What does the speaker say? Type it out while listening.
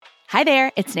Hi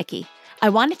there, it's Nikki. I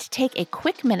wanted to take a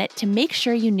quick minute to make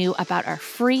sure you knew about our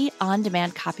free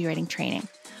on-demand copywriting training.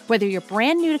 Whether you're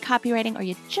brand new to copywriting or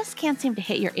you just can't seem to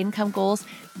hit your income goals,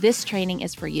 this training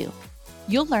is for you.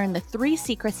 You'll learn the 3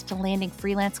 secrets to landing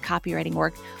freelance copywriting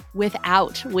work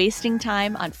without wasting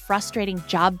time on frustrating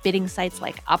job bidding sites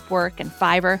like Upwork and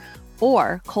Fiverr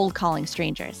or cold calling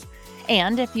strangers.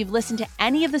 And if you've listened to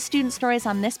any of the student stories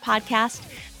on this podcast,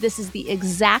 this is the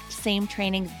exact same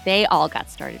training they all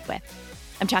got started with.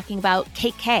 I'm talking about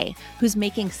Kate Kay, who's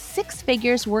making 6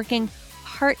 figures working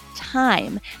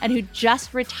part-time and who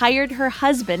just retired her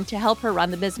husband to help her run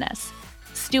the business.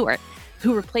 Stuart,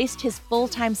 who replaced his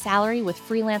full-time salary with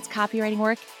freelance copywriting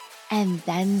work and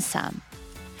then some.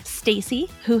 Stacy,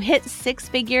 who hit 6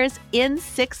 figures in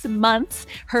 6 months,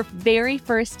 her very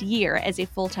first year as a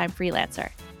full-time freelancer.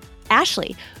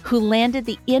 Ashley, who landed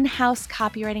the in-house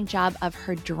copywriting job of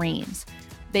her dreams.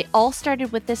 They all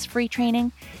started with this free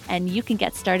training, and you can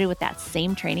get started with that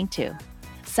same training too.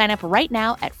 Sign up right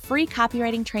now at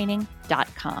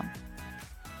freecopywritingtraining.com.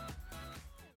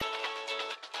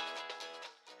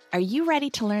 Are you ready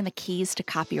to learn the keys to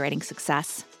copywriting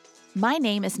success? My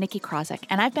name is Nikki Krozek,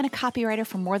 and I've been a copywriter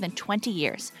for more than 20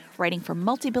 years, writing for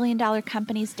multi-billion-dollar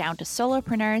companies down to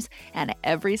solopreneurs and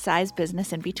every size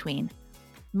business in between.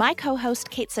 My co-host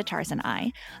Kate Sitars and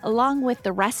I, along with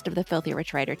the rest of the Filthy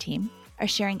Rich Writer team, are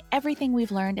sharing everything we've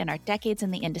learned in our decades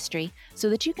in the industry so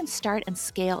that you can start and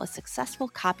scale a successful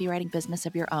copywriting business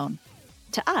of your own.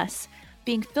 To us,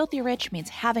 being filthy rich means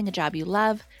having a job you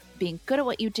love, being good at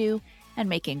what you do, and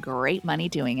making great money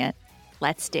doing it.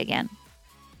 Let's dig in.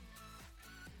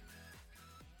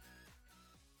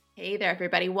 Hey there,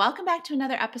 everybody. Welcome back to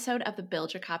another episode of the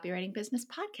Build Your Copywriting Business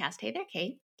podcast. Hey there,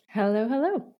 Kate. Hello,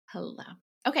 hello. Hello.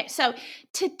 Okay, so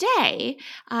today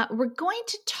we're going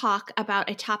to talk about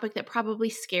a topic that probably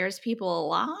scares people a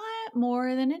lot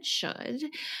more than it should,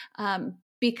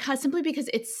 because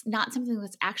it's not something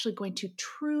that's actually going to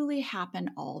truly happen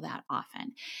all that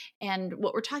often. And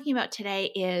what we're talking about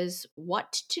today is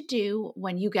what to do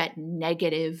when you get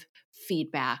negative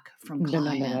feedback from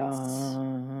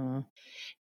clients.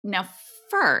 Now,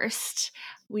 first,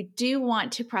 we do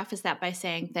want to preface that by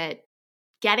saying that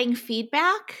getting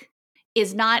feedback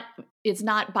is not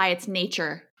by its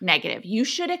nature negative. You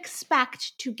should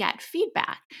expect to get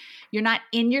feedback. You're not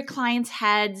in your clients'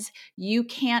 heads. You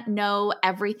can't know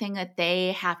everything that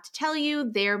they have to tell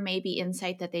you. There may be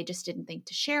insight that they just didn't think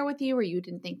to share with you or you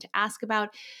didn't think to ask about.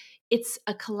 It's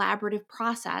a collaborative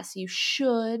process. You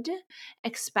should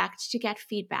expect to get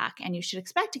feedback, and you should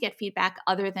expect to get feedback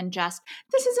other than just,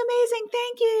 "This is amazing,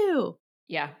 thank you."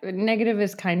 Yeah, negative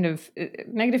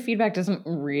feedback doesn't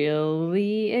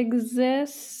really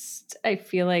exist. I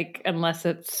feel like unless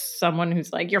it's someone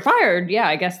who's like, "You're fired." Yeah,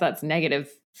 I guess that's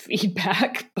negative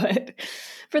feedback, but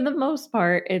for the most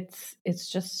part, it's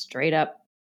just straight up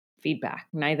feedback.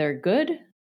 Neither good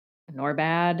nor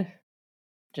bad,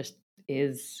 just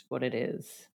is what it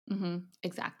is. Mm-hmm,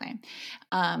 exactly.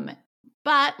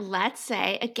 But let's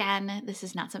say, again, this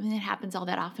is not something that happens all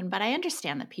that often, but I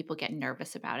understand that people get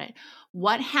nervous about it.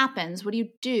 What happens? What do you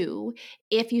do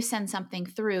if you send something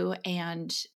through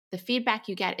and the feedback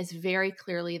you get is very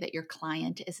clearly that your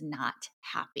client is not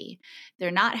happy?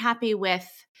 They're not happy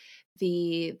with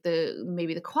the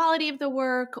maybe the quality of the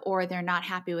work, or they're not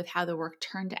happy with how the work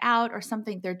turned out or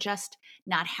something. They're just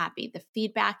not happy. The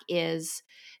feedback is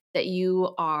that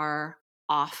you are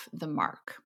off the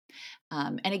mark.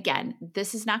 And again,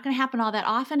 this is not going to happen all that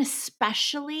often,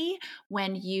 especially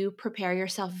when you prepare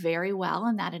yourself very well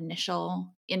in that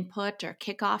initial input or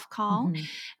kickoff call.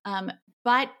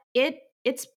 But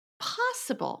it's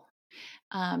possible.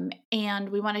 And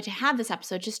we wanted to have this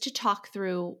episode just to talk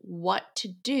through what to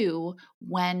do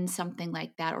when something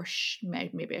like that, or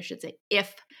maybe I should say,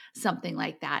 if something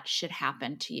like that should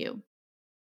happen to you.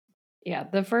 Yeah,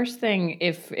 the first thing,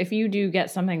 if you do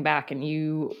get something back and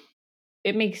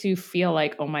it makes you feel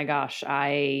like, oh my gosh,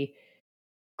 I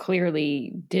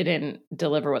clearly didn't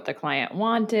deliver what the client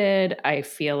wanted. I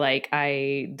feel like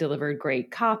I delivered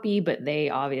great copy, but they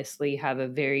obviously have a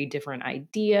very different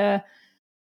idea.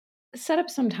 Set up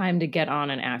some time to get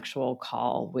on an actual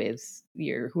call with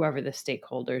whoever the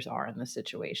stakeholders are in the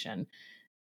situation.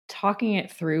 Talking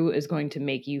it through is going to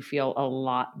make you feel a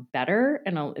lot better,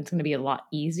 and it's going to be a lot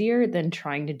easier than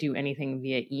trying to do anything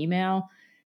via email.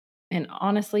 And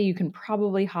honestly, you can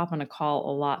probably hop on a call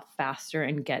a lot faster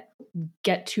and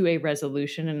get to a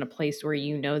resolution in a place where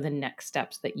you know the next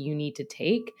steps that you need to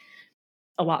take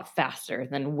a lot faster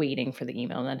than waiting for the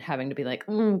email and then having to be like,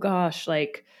 oh gosh,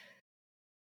 like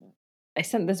I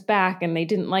sent this back and they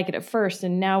didn't like it at first.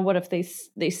 And now what if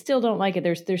they still don't like it?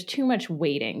 There's too much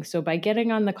waiting. So by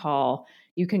getting on the call,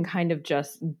 you can kind of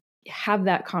just have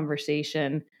that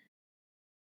conversation.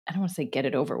 I don't want to say get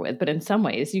it over with, but in some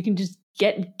ways you can just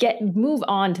move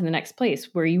on to the next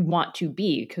place where you want to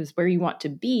be, because where you want to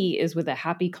be is with a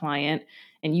happy client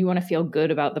and you want to feel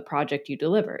good about the project you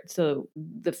delivered. So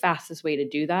the fastest way to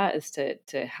do that is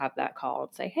to have that call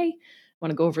and say, "Hey, want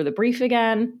to go over the brief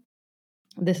again?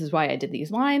 This is why I did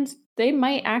these lines." They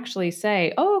might actually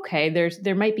say, "Oh, okay,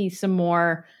 there might be some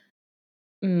more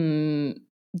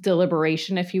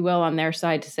deliberation, if you will, on their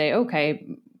side to say, okay,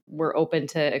 we're open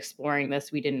to exploring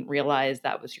this. We didn't realize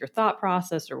that was your thought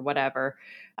process or whatever."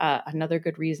 Another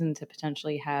good reason to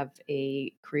potentially have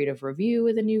a creative review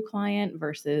with a new client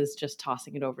versus just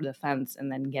tossing it over the fence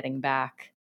and then getting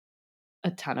back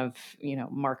a ton of,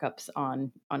 markups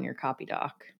on your copy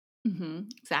doc.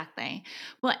 Exactly.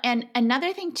 Well, and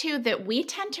another thing too that we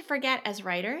tend to forget as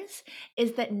writers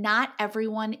is that not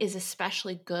everyone is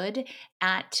especially good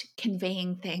at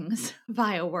conveying things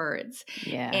via words.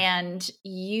 Yeah. And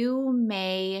you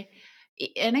may,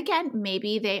 and again,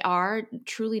 maybe they are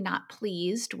truly not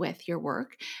pleased with your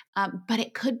work, but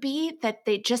it could be that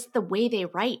the way they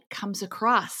write comes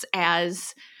across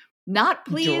as not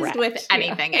pleased with Direct,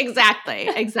 anything. yeah.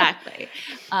 Exactly.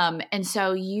 And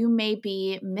so you may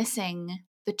be missing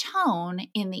the tone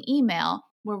in the email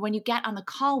where when you get on the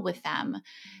call with them,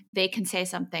 they can say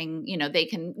something, they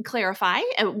can clarify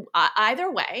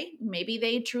either way. Maybe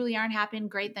they truly aren't happy and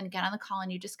great, then get on the call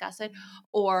and you discuss it.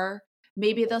 Or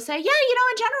maybe they'll say, yeah,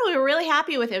 in general, we were really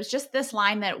happy with it. It was just this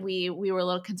line that we were a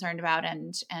little concerned about.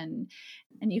 And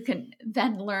you can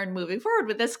then learn moving forward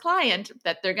with this client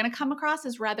that they're going to come across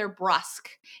as rather brusque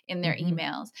in their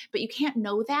emails. But you can't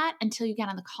know that until you get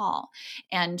on the call.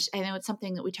 And I know it's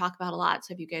something that we talk about a lot.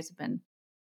 So if you guys have been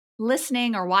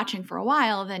listening or watching for a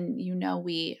while, then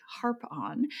we harp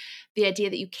on the idea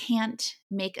that you can't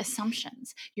make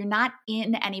assumptions. You're not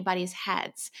in anybody's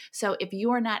heads. So if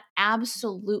you are not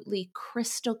absolutely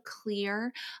crystal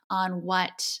clear on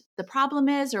what the problem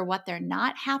is or what they're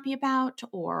not happy about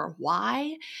or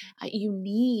why, you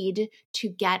need to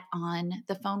get on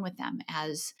the phone with them.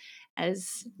 As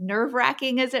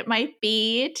nerve-wracking as it might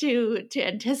be to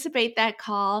anticipate that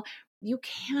call, you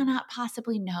cannot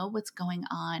possibly know what's going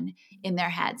on in their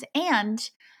heads. And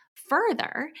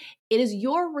further, it is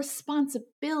your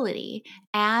responsibility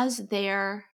as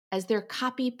their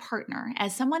copy partner,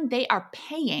 as someone they are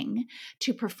paying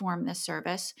to perform this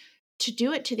service, to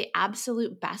do it to the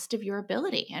absolute best of your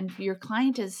ability. And if your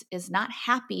client is not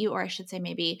happy, or I should say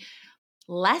maybe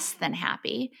less than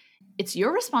happy, it's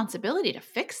your responsibility to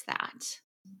fix that.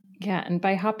 Yeah. And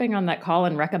by hopping on that call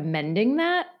and recommending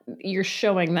that, you're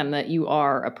showing them that you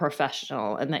are a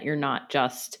professional and that you're not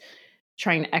just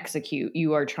trying to execute.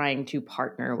 You are trying to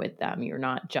partner with them. You're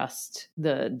not just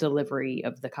the delivery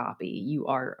of the copy. You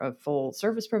are a full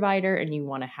service provider and you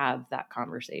want to have that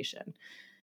conversation.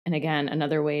 And again,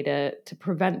 another way to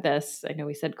prevent this, I know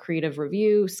we said creative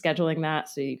review, scheduling that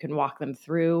so you can walk them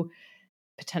through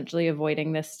potentially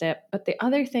avoiding this step. But the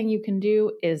other thing you can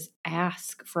do is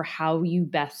ask for how you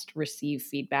best receive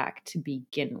feedback to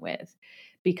begin with.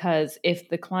 Because if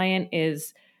the client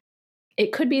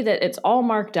it could be that it's all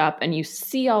marked up and you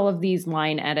see all of these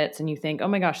line edits and you think, oh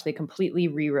my gosh, they completely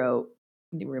rewrote.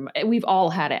 We've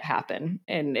all had it happen.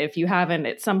 And if you haven't,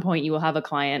 at some point you will have a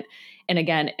client. And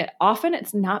again, often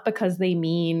it's not because they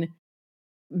mean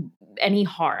any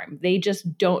harm. They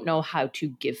just don't know how to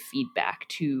give feedback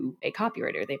to a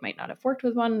copywriter. They might not have worked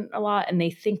with one a lot and they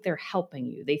think they're helping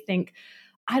you. They think,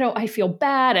 I feel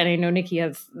bad. And I know Nikki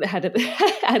has had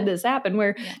this happen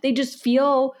where they just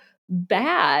feel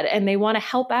bad and they want to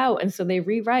help out. And so they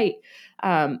rewrite.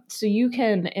 So you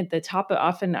can, at the top of,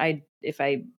 often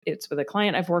it's with a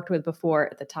client I've worked with before,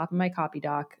 at the top of my copy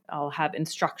doc, I'll have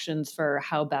instructions for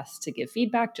how best to give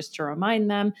feedback, just to remind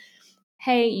them,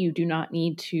 hey, you do not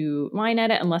need to line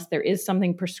edit unless there is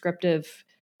something prescriptive.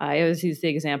 I always use the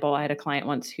example. I had a client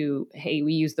once who, hey,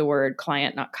 we use the word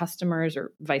client, not customers,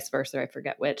 or vice versa. I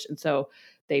forget which. And so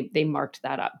they marked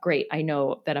that up. Great. I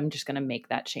know that I'm just going to make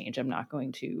that change. I'm not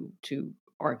going to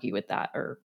argue with that,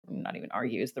 or not even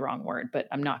argue is the wrong word, but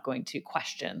I'm not going to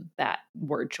question that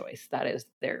word choice. That is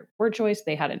their word choice.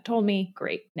 They hadn't told me.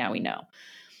 Great. Now we know.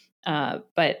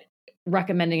 But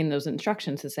recommending in those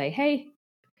instructions to say, hey,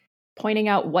 pointing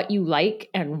out what you like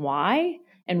and why,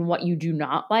 and what you do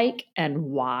not like and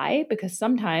why, because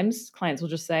sometimes clients will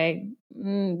just say,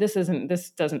 this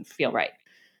doesn't feel right.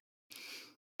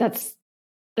 That's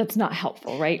not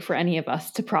helpful, right? For any of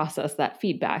us to process that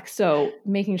feedback. So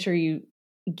making sure you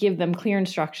give them clear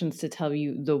instructions to tell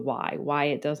you the why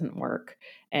it doesn't work.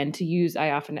 And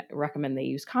I often recommend they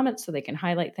use comments so they can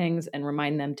highlight things and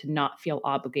remind them to not feel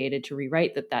obligated to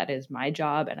rewrite, that is my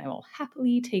job. And I will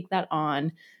happily take that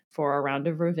on for a round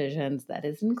of revisions that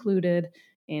is included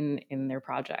in their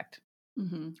project.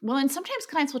 Mm-hmm. Well, and sometimes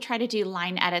clients will try to do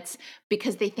line edits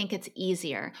because they think it's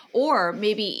easier, or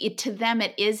maybe to them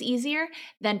it is easier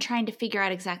than trying to figure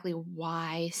out exactly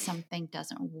why something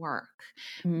doesn't work.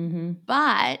 Mm-hmm.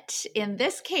 But in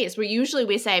this case,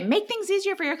 we say, make things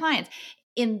easier for your clients.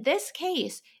 In this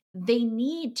case, they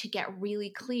need to get really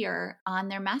clear on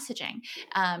their messaging.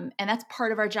 And that's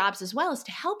part of our jobs as well, is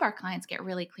to help our clients get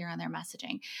really clear on their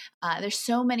messaging. There's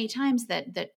so many times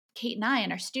that Kate and I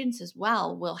and our students as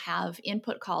well will have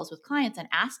input calls with clients and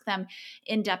ask them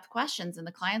in-depth questions. And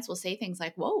the clients will say things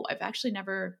like, whoa, I've actually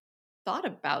never thought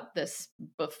about this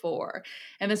before.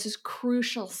 And this is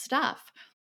crucial stuff.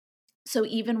 So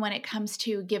even when it comes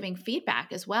to giving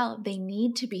feedback as well, they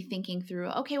need to be thinking through,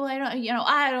 okay, well,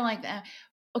 I don't like that.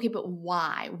 Okay, but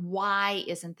why? Why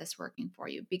isn't this working for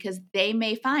you? Because they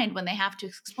may find when they have to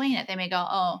explain it, they may go,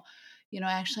 oh,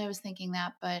 actually I was thinking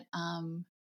that, but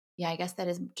yeah, I guess I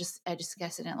just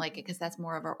guess I didn't like it because that's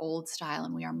more of our old style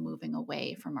and we are moving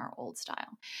away from our old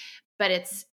style. But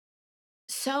it's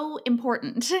so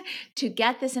important to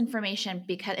get this information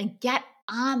and get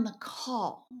on the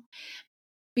call.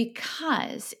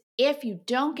 Because if you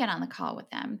don't get on the call with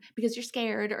them because you're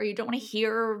scared or you don't want to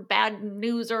hear bad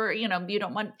news or, you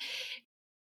don't want,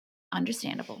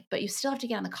 understandable, but you still have to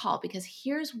get on the call, because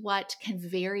here's what can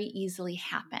very easily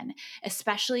happen,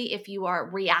 especially if you are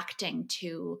reacting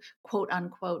to quote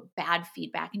unquote bad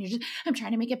feedback and I'm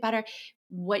trying to make it better.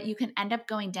 What you can end up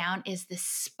going down is this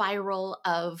spiral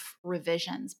of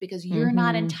revisions because you're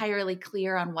not entirely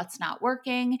clear on what's not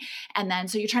working. And then,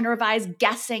 so you're trying to revise,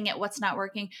 guessing at what's not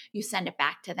working. You send it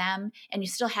back to them and you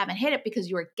still haven't hit it because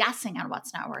you were guessing on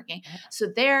what's not working. So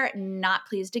they're not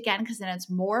pleased again, because then it's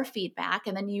more feedback.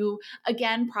 And then you,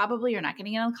 again, probably you're not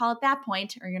getting on the call at that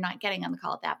point, or you're not getting on the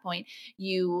call at that point.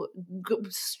 You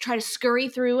try to scurry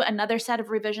through another set of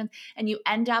revisions and you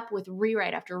end up with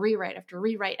rewrite after rewrite after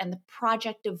rewrite. And the project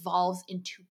devolves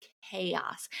into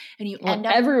chaos. And you end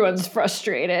up, everyone's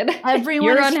frustrated.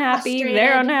 You're unhappy. frustrated.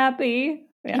 They're unhappy.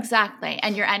 Yeah. Exactly.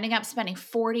 And you're ending up spending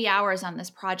 40 hours on this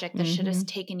project that should have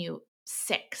taken you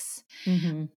 6.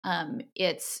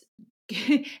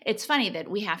 It's funny that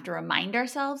we have to remind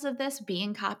ourselves of this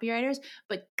being copywriters,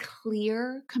 but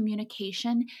clear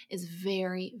communication is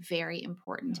very, very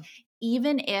important. Yeah.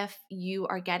 Even if you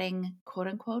are getting quote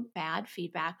unquote bad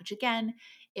feedback, which again,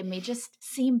 it may just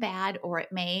seem bad, or it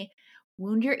may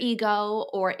wound your ego,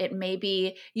 or it may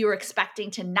be you're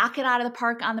expecting to knock it out of the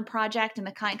park on the project and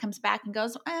the client comes back and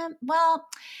goes,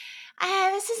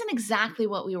 this isn't exactly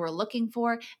what we were looking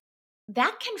for.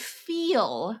 That can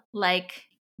feel like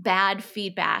bad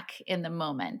feedback in the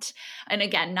moment. And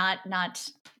again, not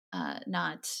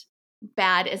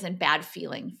bad as in bad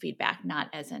feeling feedback, not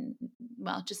as in,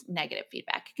 just negative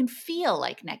feedback. It can feel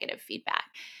like negative feedback.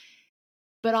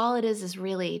 But all it is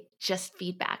really just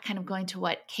feedback. Kind of going to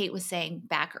what Kate was saying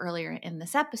back earlier in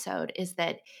this episode, is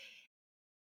that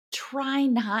try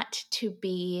not to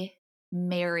be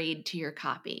married to your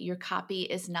copy. Your copy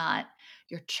is not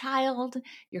your child.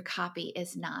 Your copy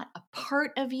is not a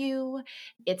part of you.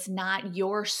 It's not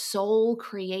your sole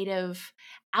creative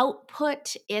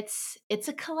output. It's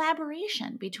a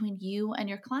collaboration between you and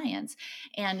your clients,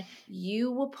 and you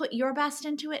will put your best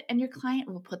into it and your client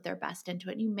will put their best into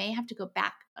it. You may have to go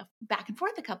back and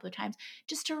forth a couple of times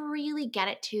just to really get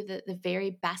it to the very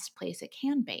best place it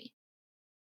can be.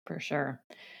 For sure.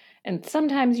 And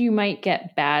sometimes you might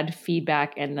get bad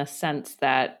feedback in the sense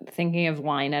that, thinking of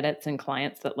line edits and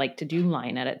clients that like to do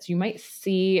line edits, you might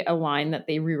see a line that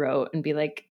they rewrote and be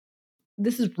like,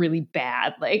 this is really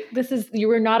bad. Like, you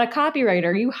were not a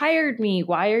copywriter. You hired me.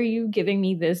 Why are you giving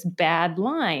me this bad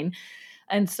line?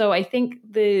 And so I think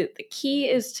the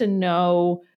key is to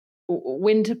know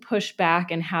when to push back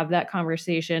and have that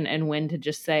conversation, and when to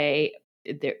just say,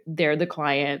 they're the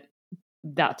client.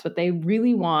 That's what they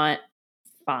really want.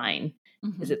 Fine.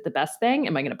 Is it the best thing?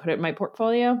 Am I going to put it in my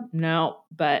portfolio? No.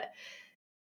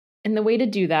 And the way to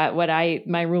do that,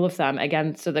 my rule of thumb,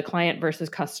 again, so the client versus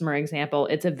customer example,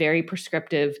 it's a very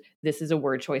prescriptive, this is a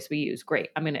word choice we use. Great.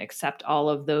 I'm going to accept all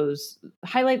of those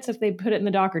highlights if they put it in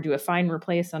the doc, or do a find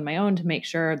replace on my own to make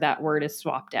sure that word is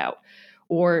swapped out.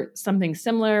 Or something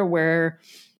similar where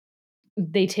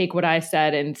they take what I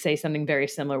said and say something very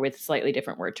similar with slightly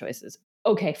different word choices.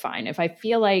 Okay, fine. If I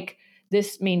feel like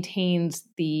this maintains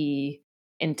the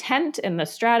intent and the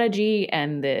strategy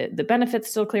and the benefits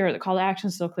still clear, or the call to action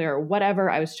still clear, or whatever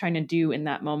I was trying to do in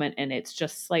that moment, and it's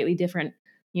just slightly different,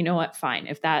 you know what, fine.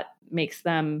 If that makes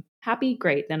them happy,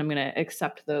 great, then I'm going to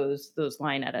accept those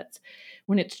line edits.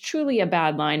 When it's truly a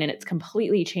bad line and it's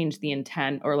completely changed the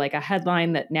intent, or like a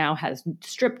headline that now has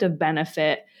stripped of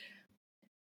benefit,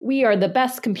 we are the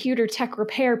best computer tech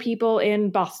repair people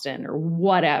in Boston, or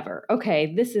whatever.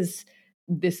 Okay, this is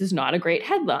not a great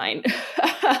headline.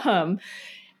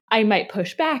 I might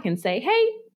push back and say, hey,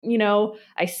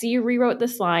 I see you rewrote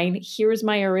this line. Here's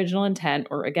my original intent,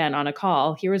 or again, on a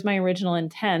call, here's my original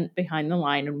intent behind the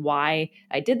line and why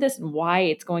I did this and why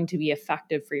it's going to be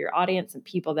effective for your audience and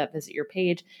people that visit your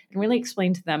page, and really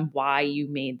explain to them why you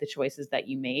made the choices that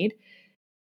you made.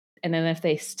 And then if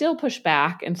they still push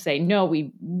back and say, no,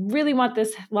 we really want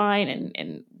this line,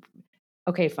 and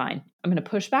okay, fine. I'm going to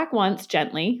push back once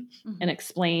gently and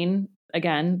explain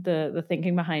again the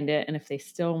thinking behind it. And if they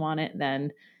still want it,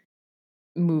 then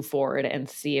move forward and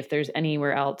see if there's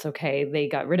anywhere else. Okay, they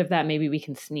got rid of that. Maybe we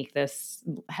can sneak this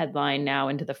headline now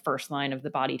into the first line of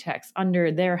the body text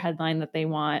under their headline that they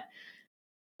want,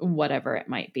 whatever it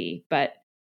might be. But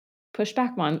push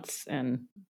back once and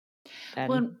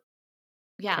then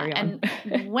carry on.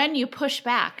 And when you push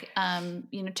back,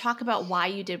 talk about why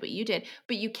you did what you did,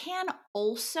 but you can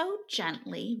also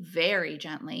gently, very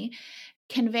gently,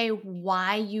 convey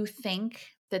why you think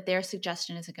that their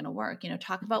suggestion isn't going to work.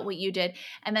 Talk about what you did,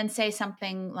 and then say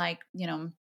something like,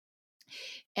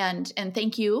 and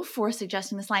thank you for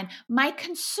suggesting this line. My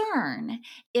concern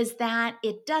is that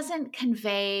it doesn't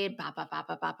convey ba ba ba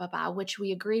ba ba ba ba, which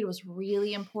we agreed was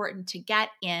really important to get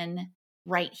in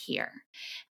right here.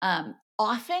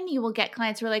 Often you will get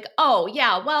clients who are like, oh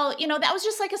yeah, well, that was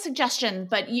just like a suggestion,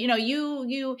 but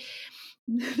you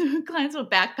clients will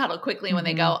backpedal quickly when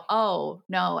they go, oh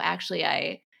no, actually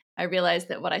I realized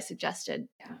that what I suggested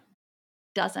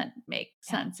doesn't make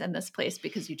sense in this place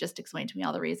because you just explained to me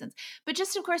all the reasons. But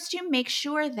just, of course, to make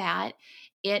sure that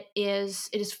it is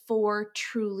for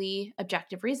truly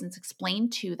objective reasons. Explain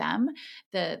to them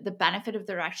the benefit of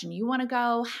the direction you want to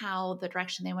go, how the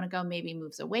direction they want to go maybe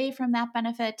moves away from that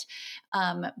benefit.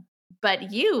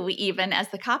 But you, even as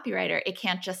the copywriter, it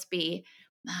can't just be,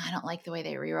 I don't like the way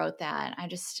they rewrote that.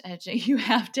 You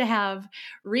have to have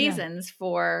reasons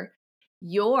for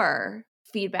your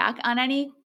feedback on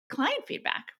any client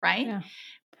feedback, right? Yeah.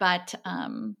 But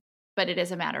it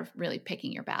is a matter of really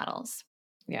picking your battles.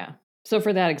 Yeah. So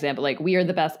for that example, like, we are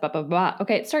the best, blah, blah, blah.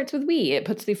 Okay, it starts with we. It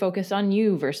puts the focus on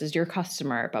you versus your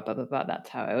customer, blah, blah, blah, blah. That's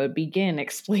how I would begin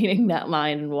explaining that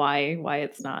line and why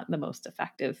it's not the most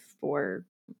effective for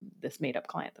this made up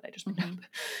client that I just made up.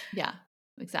 Yeah,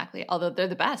 exactly. Although they're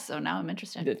the best. So now I'm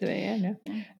interested. Yeah.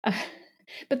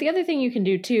 But the other thing you can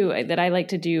do too, that I like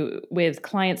to do with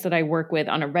clients that I work with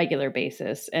on a regular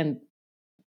basis, and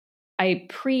you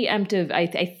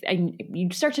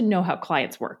start to know how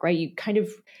clients work, right? You kind of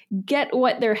get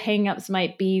what their hangups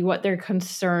might be, what their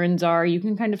concerns are. You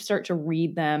can kind of start to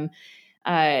read them.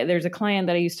 There's a client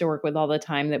that I used to work with all the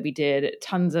time that we did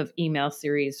tons of email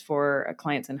series for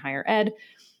clients in higher ed.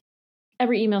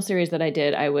 Every email series that I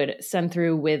did, I would send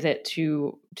through with it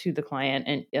to the client,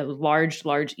 and a large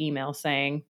email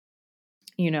saying,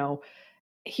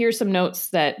 here's some notes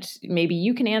that maybe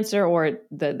you can answer or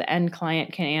the end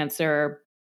client can answer.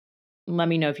 Let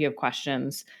me know if you have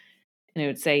questions. And it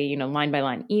would say, line by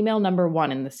line, email number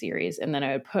 1 in the series. And then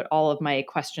I would put all of my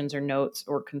questions or notes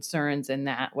or concerns in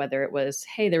that, whether it was,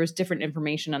 hey, there was different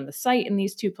information on the site in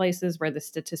these 2 places where the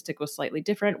statistic was slightly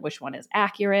different. Which one is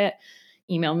accurate?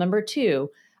 Email number 2,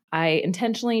 I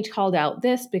intentionally called out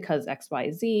this because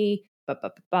XYZ.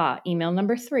 Email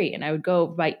number 3. And I would go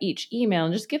by each email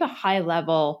and just give a high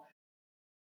level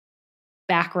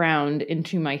background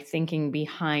into my thinking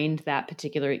behind that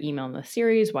particular email in the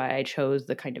series, why I chose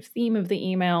the kind of theme of the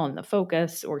email and the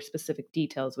focus or specific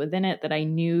details within it that I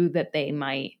knew that they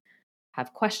might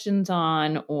have questions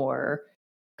on or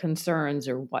concerns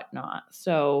or whatnot.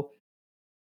 So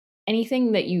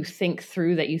anything that you think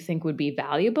through that you think would be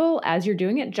valuable as you're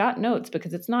doing it, jot notes,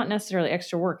 because it's not necessarily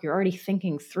extra work. You're already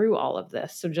thinking through all of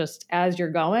this. So just as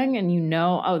you're going and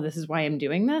oh, this is why I'm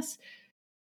doing this,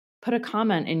 put a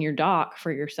comment in your doc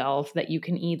for yourself that you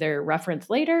can either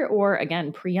reference later or,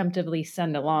 again, preemptively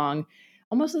send along,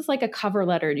 almost as like a cover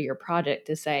letter to your project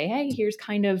to say, hey, here's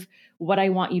kind of what I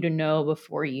want you to know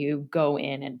before you go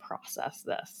in and process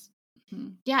this.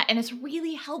 Yeah, and it's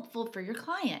really helpful for your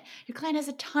client. Your client has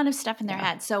a ton of stuff in their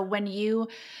Yeah. head. So when you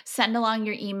send along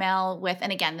your email with,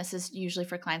 and again, this is usually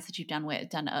for clients that you've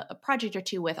done a project or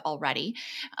two with already.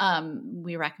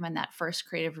 We recommend that first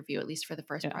creative review, at least for the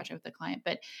first Yeah. project with the client.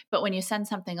 But when you send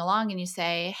something along and you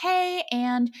say, hey,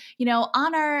 and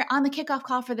on the kickoff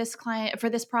call for this client for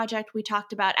this project, we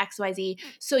talked about XYZ.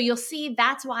 So you'll see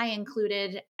that's why I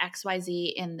included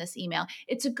XYZ in this email.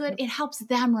 It helps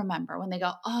them remember when they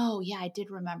go, oh yeah, I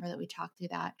did remember that we talked through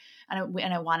that.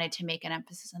 And I wanted to make an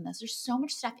emphasis on this. There's so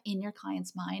much stuff in your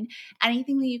client's mind.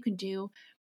 Anything that you can do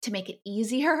to make it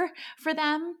easier for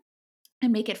them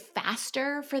and make it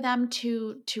faster for them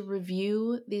to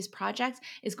review these projects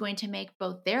is going to make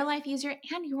both their life easier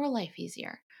and your life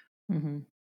easier. Mm-hmm.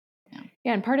 Yeah.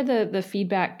 Yeah, and part of the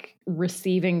feedback,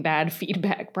 receiving bad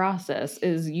feedback process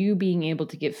is you being able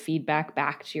to give feedback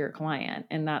back to your client,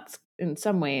 and that's in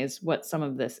some ways what some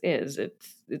of this is.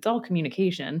 It's all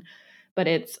communication, but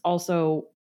it's also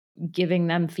giving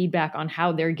them feedback on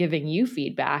how they're giving you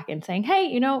feedback and saying,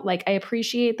 hey, like, I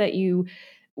appreciate that you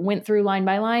went through line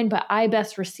by line, but I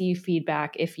best receive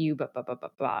feedback if you blah, blah, blah, blah,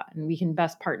 blah. And we can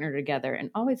best partner together and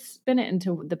always spin it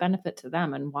into the benefit to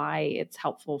them and why it's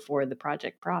helpful for the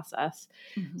project process.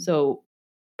 Mm-hmm. So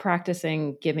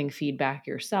practicing giving feedback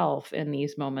yourself in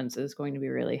these moments is going to be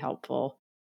really helpful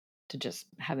to just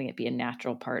having it be a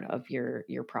natural part of your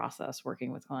process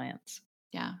working with clients.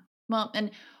 Yeah. Well,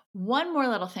 and one more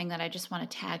little thing that I just want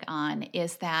to tag on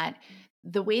is that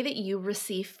the way that you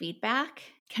receive feedback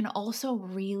can also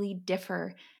really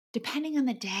differ depending on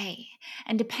the day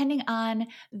and depending on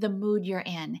the mood you're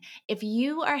in. If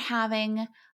you are having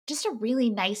just a really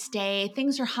nice day,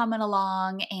 things are humming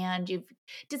along, and you've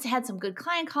just had some good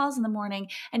client calls in the morning,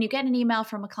 and you get an email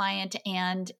from a client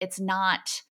and it's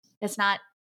not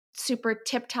super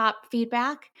tip top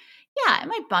feedback, yeah, it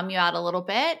might bum you out a little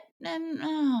bit.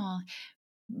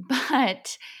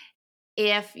 But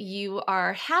if you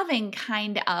are having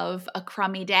kind of a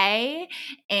crummy day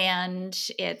and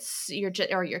you're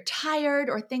tired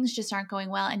or things just aren't going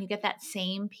well, and you get that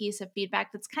same piece of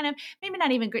feedback that's kind of maybe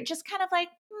not even great, just kind of like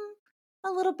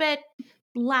a little bit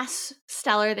less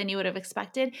stellar than you would have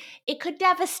expected, it could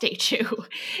devastate you.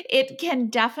 It can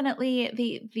definitely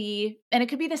and it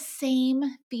could be the same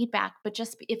feedback, but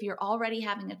just if you're already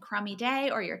having a crummy day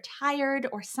or you're tired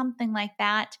or something like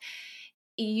that,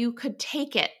 you could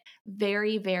take it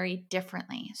very, very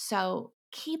differently. So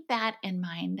keep that in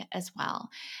mind as well.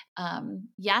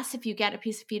 Yes, if you get a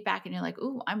piece of feedback and you're like,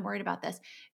 ooh, I'm worried about this,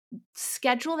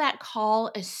 schedule that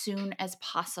call as soon as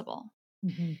possible.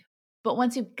 Mm-hmm. But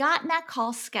once you've gotten that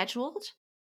call scheduled,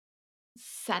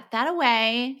 set that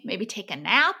away, maybe take a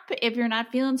nap. If you're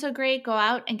not feeling so great, go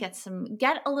out and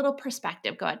get a little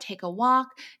perspective. Go out, take a walk,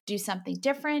 do something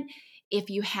different. If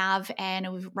you have,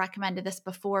 and we've recommended this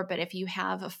before, but if you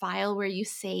have a file where you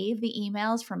save the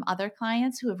emails from other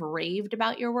clients who have raved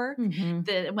about your work,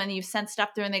 Mm-hmm. when you've sent stuff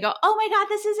through and they go, oh my God,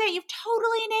 this is it. You've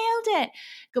totally nailed it.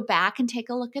 Go back and take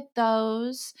a look at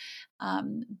those.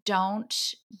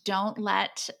 Don't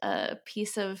let a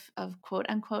piece of quote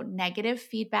unquote negative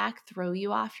feedback throw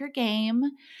you off your game.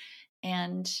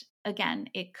 And again,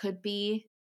 it could be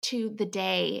to the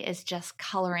day is just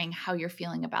coloring how you're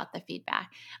feeling about the feedback.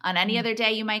 On any other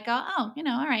day, you might go, oh,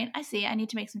 all right, I see. I need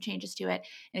to make some changes to it.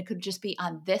 And it could just be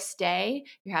on this day,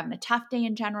 you're having a tough day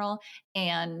in general,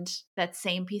 and that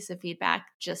same piece of feedback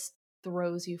just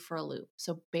throws you for a loop.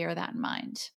 So bear that in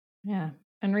mind. Yeah.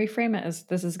 And reframe it as,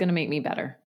 this is going to make me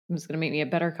better. It's going to make me a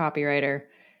better copywriter,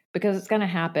 because it's going to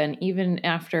happen even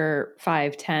after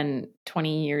 5, 10,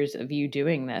 20 years of you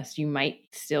doing this. You might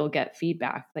still get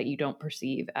feedback that you don't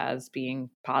perceive as being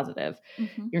positive.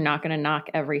 Mm-hmm. You're not going to knock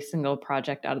every single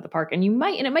project out of the park. And it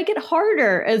might get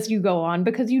harder as you go on,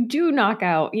 because you do knock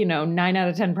out, 9 out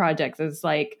of 10 projects is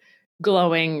like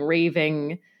glowing,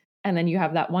 raving. And then you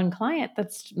have that one client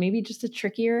that's maybe just a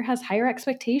trickier, has higher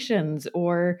expectations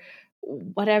or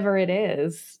whatever it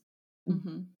is.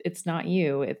 Mm-hmm. It's not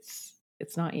you. It's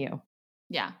not you.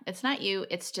 Yeah, it's not you.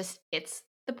 It's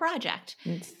the project.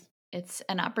 It's It's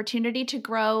an opportunity to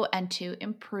grow and to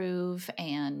improve,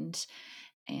 and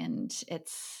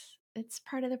it's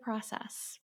part of the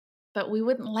process. But we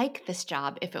wouldn't like this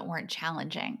job if it weren't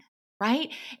challenging, right?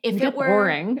 If it get were,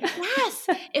 boring. yes,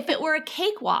 if it were a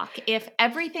cakewalk, if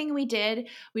everything we did,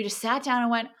 we just sat down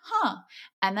and went, huh,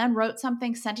 and then wrote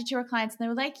something, sent it to our clients, and they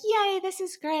were like, yay, this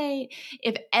is great.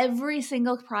 If every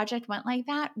single project went like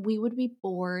that, we would be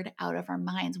bored out of our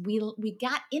minds. We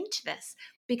got into this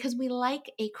because we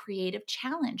like a creative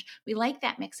challenge. We like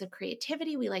that mix of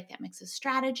creativity. We like that mix of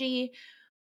strategy.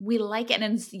 We like it.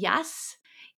 And yes,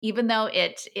 even though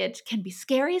it can be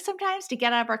scary sometimes to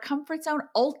get out of our comfort zone,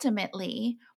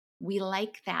 ultimately, we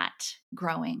like that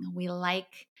growing. We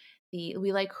like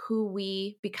who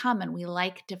we become, and we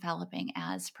like developing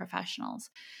as professionals.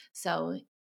 So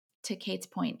to Kate's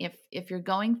point, if you're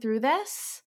going through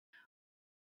this,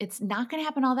 it's not going to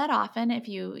happen all that often. If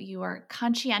you are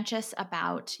conscientious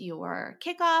about your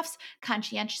kickoffs,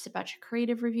 conscientious about your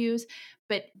creative reviews,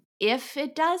 but if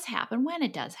it does happen, when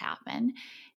it does happen,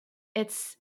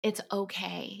 it's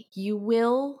okay. You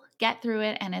will get through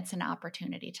it, and it's an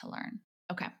opportunity to learn.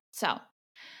 Okay, so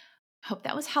hope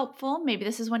that was helpful. Maybe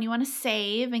this is one you want to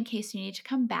save in case you need to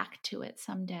come back to it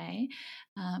someday.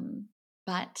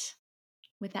 But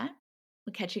with that,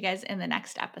 we'll catch you guys in the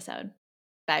next episode.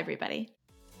 Bye, everybody.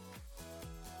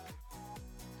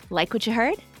 Like what you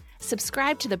heard?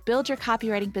 Subscribe to the Build Your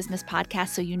Copywriting Business podcast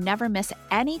so you never miss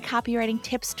any copywriting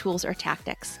tips, tools, or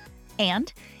tactics.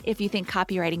 And if you think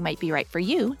copywriting might be right for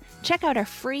you, check out our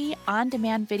free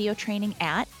on-demand video training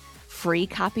at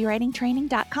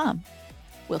freecopywritingtraining.com.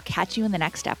 We'll catch you in the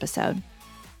next episode.